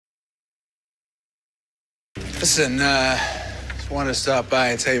Listen, just wanted to stop by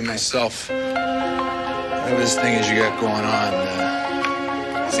and tell you myself, whatever this thing is you got going on,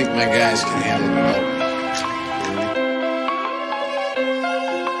 I think my guys can handle it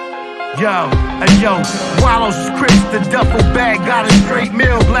well. Yo, Wallows is Chris, the duffel bag, got a straight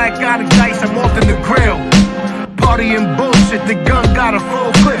meal, black got a dice, I'm off in the grill. Party and bullshit, the gun got a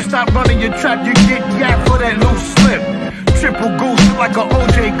full clip. Stop running your trap, you get yapped for that loose slip. Triple goose like a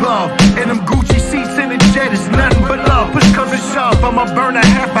OJ glove. And them Gucci seats in the jet is nothing but love. Push comes to shove, I'ma burn a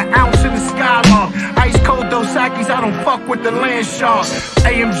half an ounce in the Skylark. Ice cold Dos Equis, I don't fuck with the land shark.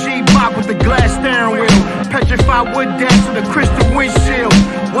 AMG block with the glass steering wheel. Petrified wood dash with a crystal windshield.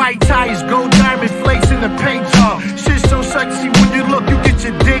 White tires, gold diamond flakes in the paint job. Shit so sexy when you look, you get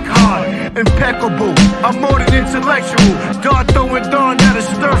your dick hard. Impeccable, I'm more than intellectual. Dart throwing dawn that a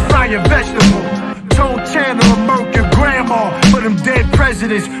stir fry your vegetable. Told Chandler or murk your grandma. For them dead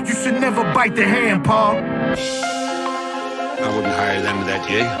presidents, you should never bite the hand, Paul. I wouldn't hire them with that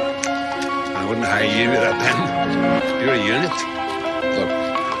gig. I wouldn't hire you without them. You're a unit. Look,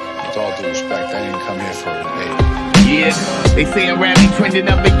 with all due respect, I didn't come here for a debate. Yeah, they saying Rabbi trending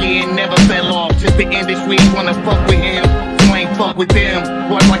up again, never fell off. Just the industry wanna fuck with him, so I ain't fuck with them.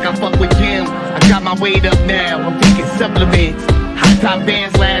 Boy, like I fuck with Jim. I got my weight up now, I'm taking supplements. Hot top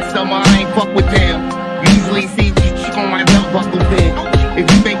bands last summer, I ain't fuck with them. Usually see you on my belt buckle thin. If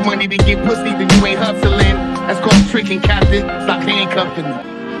you make money to get pussy, then you ain't hustling. That's called tricking, Captain. Stop handcuffing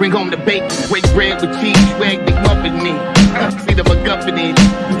me. Bring home the bacon, break bread with cheese, you egg McMuffin me. See the MacGuffin is,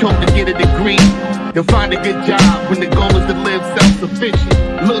 you told to get a degree. You'll find a good job when the goal is to live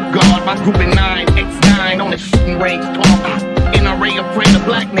self-sufficient. Look, God, my group of 9, X9 on the shooting range talking. NRA afraid of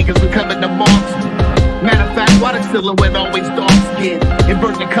black niggas becoming the marks. Matter of fact, why the silhouette always dark skin?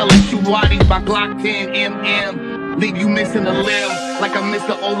 Invert the color, shoot waddies by Glock 10 MM. Leave you missing a limb, like I missed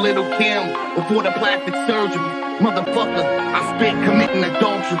the old little Kim before the plastic surgery. Motherfucker, I spit committing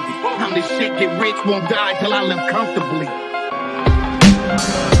adultery. I'm this shit, get rich, won't die till I live comfortably.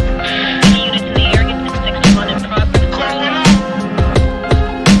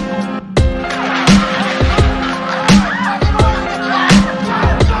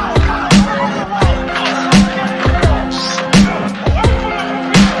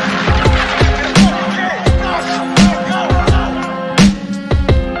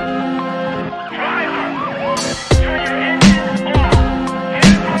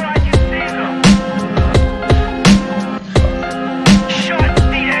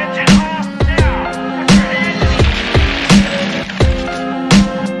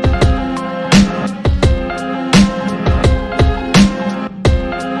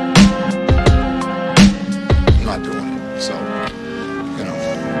 So,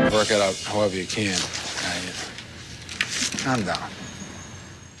 work it out however you can. Calm down.